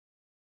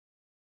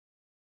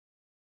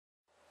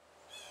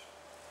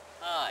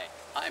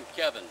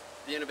Kevin,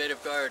 the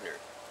innovative gardener,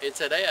 and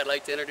today I'd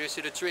like to introduce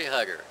you to Tree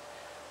Hugger.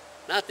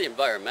 Not the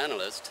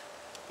environmentalist,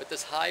 but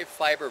this high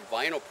fiber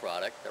vinyl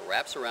product that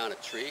wraps around a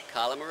tree,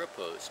 column, or a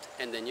post,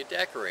 and then you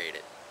decorate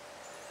it.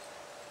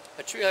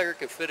 A tree hugger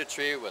can fit a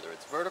tree whether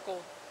it's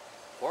vertical,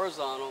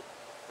 horizontal,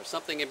 or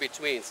something in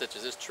between, such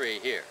as this tree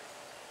here.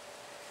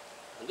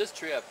 On this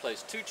tree I've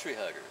placed two tree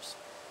huggers,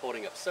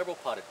 holding up several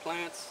potted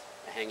plants,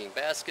 a hanging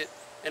basket,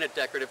 and a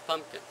decorative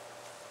pumpkin.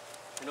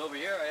 And over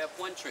here I have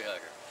one tree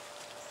hugger,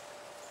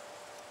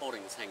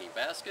 holding this hanging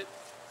basket,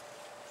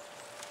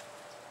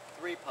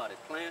 three potted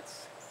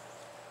plants,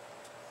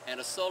 and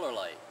a solar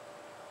light.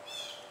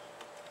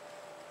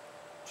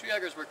 Tree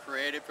huggers were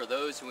created for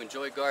those who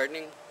enjoy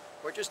gardening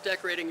or just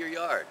decorating your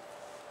yard.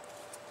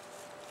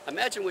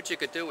 Imagine what you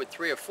could do with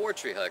 3 or 4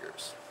 tree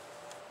huggers,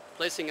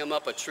 placing them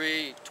up a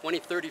tree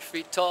 20-30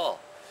 feet tall.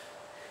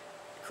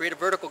 Create a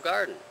vertical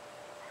garden.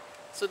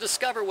 So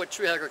discover what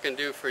Tree Hugger can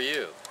do for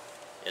you.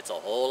 It's a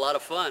whole lot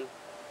of fun.